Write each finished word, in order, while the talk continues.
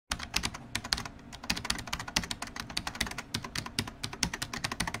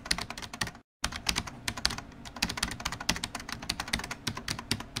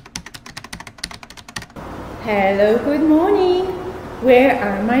Hello, good morning. Where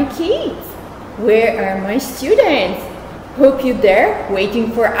are my kids? Where are my students? Hope you're there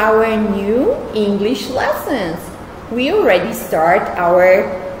waiting for our new English lessons. We already start our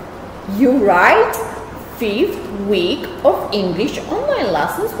You Right 5th week of English online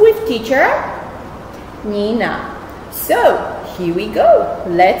lessons with teacher Nina. So, here we go.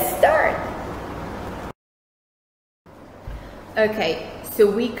 Let's start. Okay, so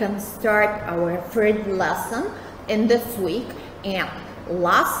we can start our third lesson in this week. And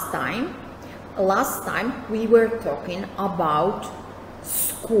last time we were talking about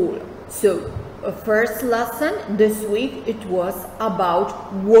school. So first lesson this week, it was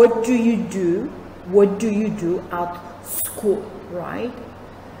about what do you do at school, right?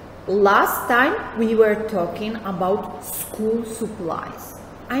 Last time we were talking about school supplies.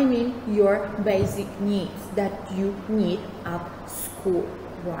 I mean your basic needs that you need at school,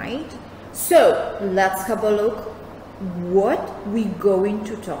 right? So let's have a look what we're going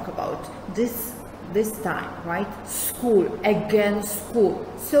to talk about this time, right? School, again school.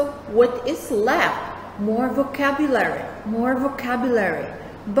 So what is left? More vocabulary.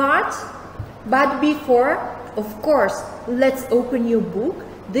 But before, of course, let's open your book.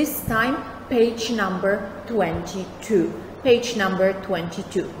 This time page number 22. Page number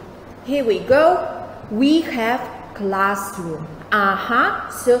 22. Here we go. We have classroom.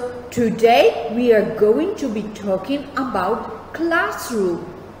 So today we are going to be talking about classroom.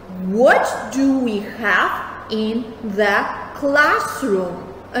 What do we have in the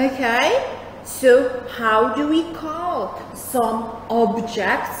classroom? Okay? So how do we call some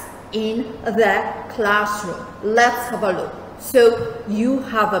objects in the classroom? Let's have a look. So you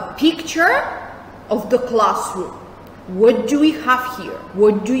have a picture of the classroom. What do we have here?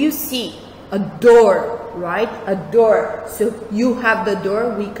 What do you see? A door, right? A door. So you have the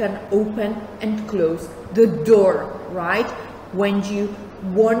door, we can open and close the door, right? When you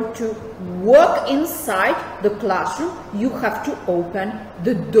want to walk inside the classroom, you have to open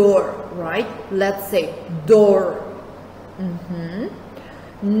the door, right? Let's say door.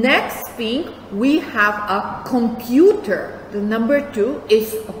 Next thing, we have a computer. The number 2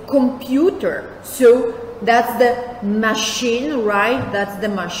 is a computer. So that's the machine, right? That's the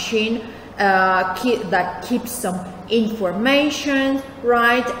machine that keeps some information,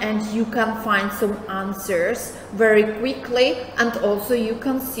 right? And you can find some answers very quickly, and also you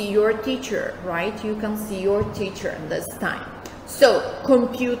can see your teacher, right? You can see your teacher this time. So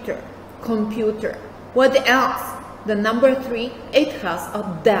computer. What else? The number 3, it has a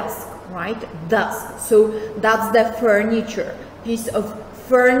desk, right? Desk. So that's the furniture, piece of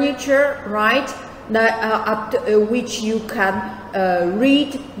furniture, right? At which you can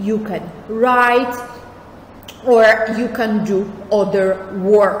read, you can write, or you can do other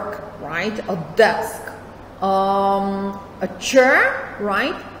work, right? A desk. A chair,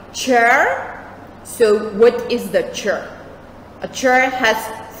 right? Chair. So what is the chair? A chair has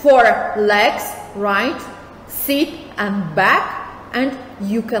 4 legs, right? Sit and back, and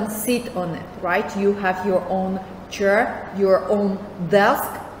you can sit on it, right? You have your own chair, your own desk,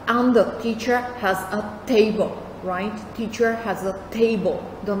 and the teacher has a table, right? Teacher has a table.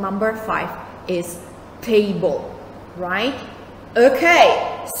 The number 5 is table, right?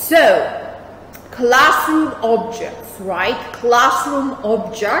 Okay, so classroom objects, right? Classroom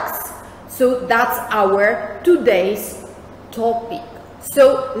objects. So that's our today's topic.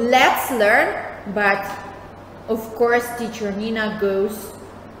 So let's learn, but of course teacher Nina goes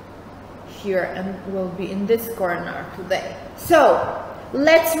here and will be in this corner today. So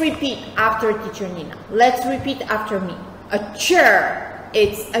let's repeat after teacher Nina. Let's repeat after me. A chair.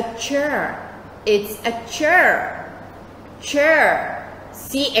 It's a chair. It's a chair. Chair.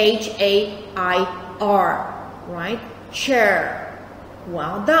 C-H-A-I-R. Right? Chair.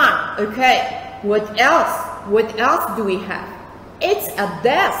 Well done. Okay. What else? What else do we have? It's a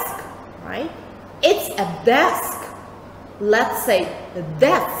desk. Right? It's a desk. Let's say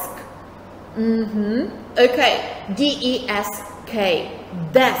desk. Okay. D-E-S-K.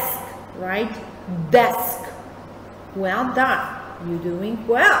 Desk, right? Desk. Well done. You're doing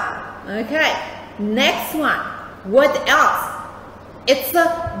well. Okay. Next one. What else? It's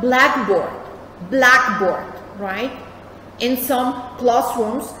a blackboard. Blackboard, right? In some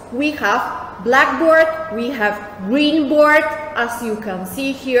classrooms, we have blackboard, we have green board, as you can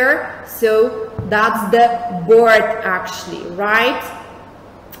see here. So that's the board actually, right?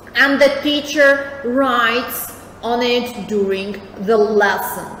 And the teacher writes on it during the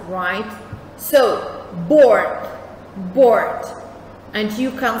lesson, right? So board. And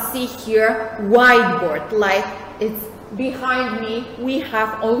you can see here whiteboard, like it's behind me. We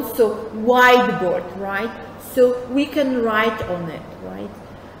have also whiteboard, right? so we can write on it, right?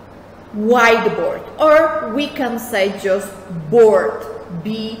 Whiteboard, or we can say just board,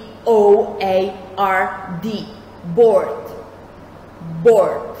 B-O-A-R-D, board,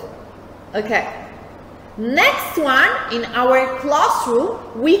 board. Okay. Next one, in our classroom,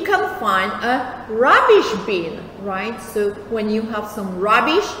 we can find a rubbish bin, right? So when you have some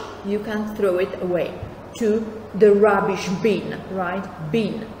rubbish, you can throw it away to the rubbish bin, right?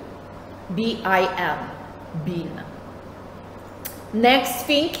 Bin, B-I-N, bin. Next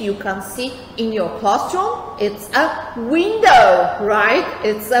thing you can see in your classroom, it's a window, right?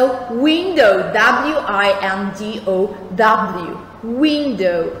 It's a window, W-I-N-D-O-W,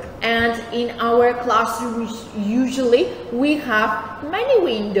 window. And in our classroom, usually we have many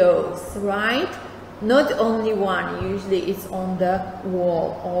windows, right? Not only one, usually it's on the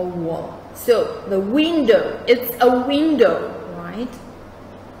wall, all wall. So the window, it's a window, right?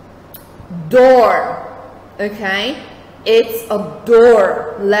 Door, okay? It's a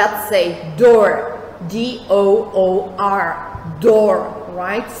door, let's say door, D-O-O-R, door,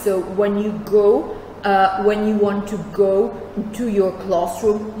 right? So when you go, when you want to go to your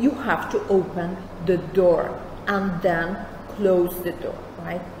classroom, you have to open the door and then close the door,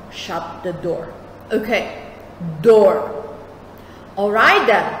 right? Shut the door. Okay, door. All right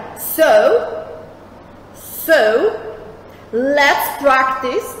then. So let's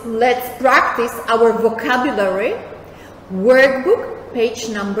practice our vocabulary. Workbook, page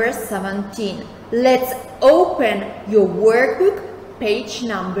number 17. Let's open your workbook, page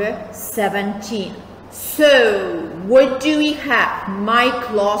number 17. So, what do we have? My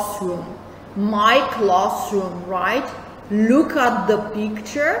classroom. My classroom, right? Look at the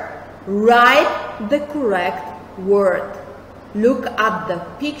picture. Write the correct word. Look at the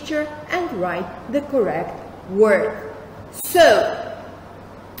picture and write the correct word. So,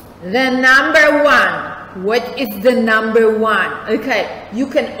 the number one. What is the number one? Okay, you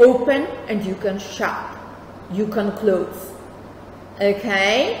can open and you can shut. You can close.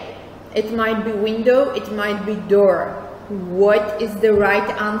 Okay, it might be window, it might be door. What is the right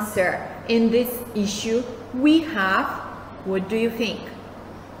answer? In this issue, we have, what do you think?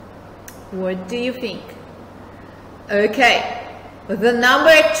 What do you think? Okay, the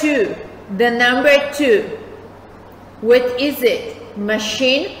number two. The number two. What is it?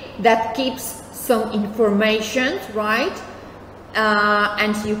 Machine that keeps some information, right?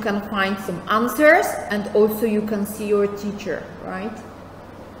 And you can find some answers, and also you can see your teacher, right?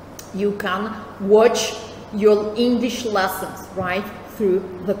 You can watch your English lessons, right? Through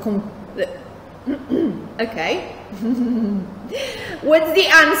the okay. What's the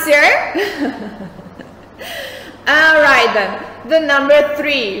answer? All right then. The number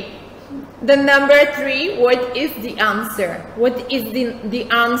three. The number three, what is the answer? What is the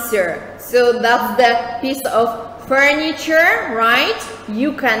answer? So that's the piece of furniture, right?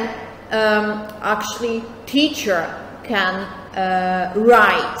 You can, actually, teacher can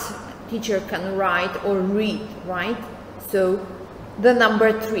write. Teacher can write or read, right? So the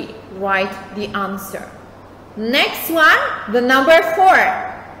number three, write the answer. Next one, the number four.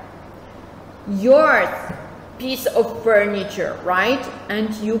 Your piece of furniture, right?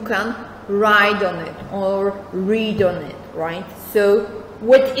 And you can write on it or read on it, right? So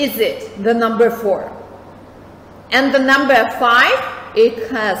what is it? The number four. And the number five, it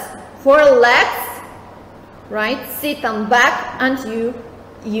has 4 legs, right? Sit on back, and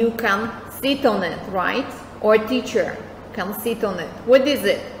you can sit on it, right? Or teacher can sit on it. What is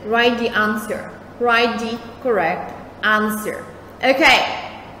it? Write the answer. Write the correct answer. Okay,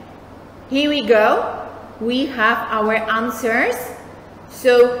 here we go. We have our answers.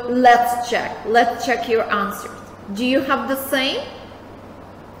 So let's check. Let's check your answers. Do you have the same?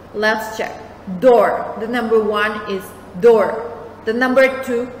 Let's check. Door. The number one is door. The number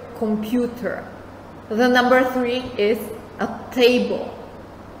two, computer. The number three is a table.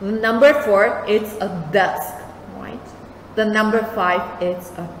 The number four is a desk, right? The number five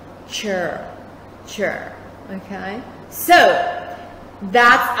is a chair. Chair. Okay? So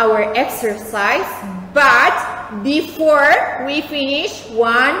that's our exercise. But before we finish,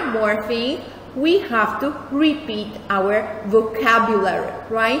 one more thing, we have to repeat our vocabulary,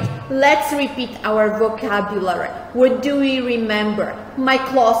 right? Let's repeat our vocabulary. What do we remember? My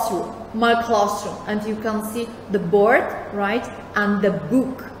classroom, and you can see the board, right? And the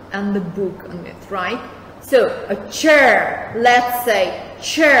book on it, right? So a chair, let's say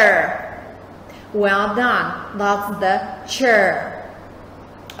chair. Well done, that's the chair.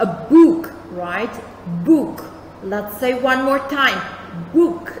 A book, right? Book. Let's say one more time,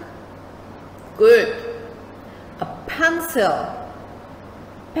 book. Good. A pencil.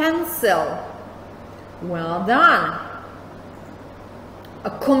 Pencil. Well done. A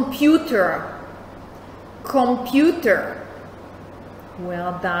computer. Computer.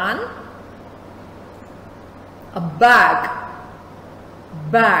 Well done. A bag.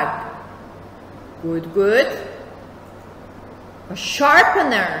 Bag. Good, good. A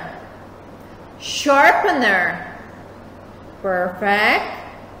sharpener. Sharpener. Perfect.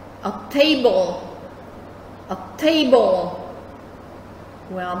 A table. A table.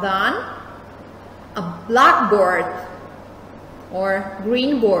 Well done. A blackboard or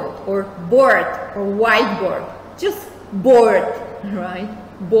green board or board or whiteboard. Just board, right?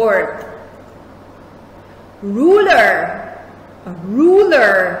 Board. Ruler. A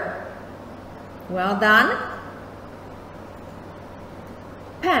ruler. Well done.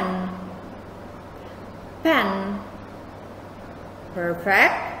 Pen. Pen.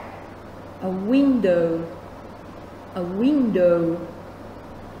 Perfect. A window. A window.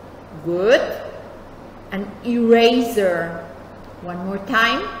 Good. An eraser. One more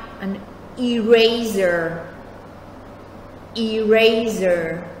time. An eraser.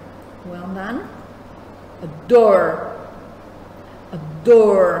 Eraser. Well done. A door. A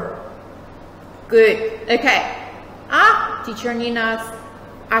door. Good. Okay. Teacher Nina's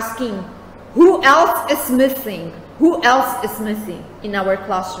asking, who else is missing? Who else is missing in our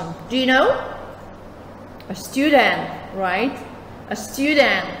classroom? Do you know? A student, right? A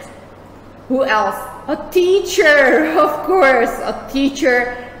student. Who else? A teacher, of course. A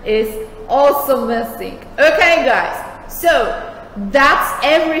teacher is also missing. Okay, guys. So that's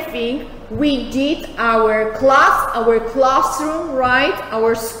everything. We did our classroom, right?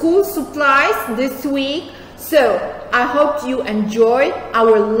 Our school supplies this week. So I hope you enjoyed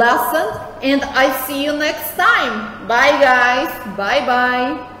our lesson and I see you next time. Bye, guys.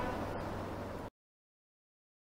 Bye-bye.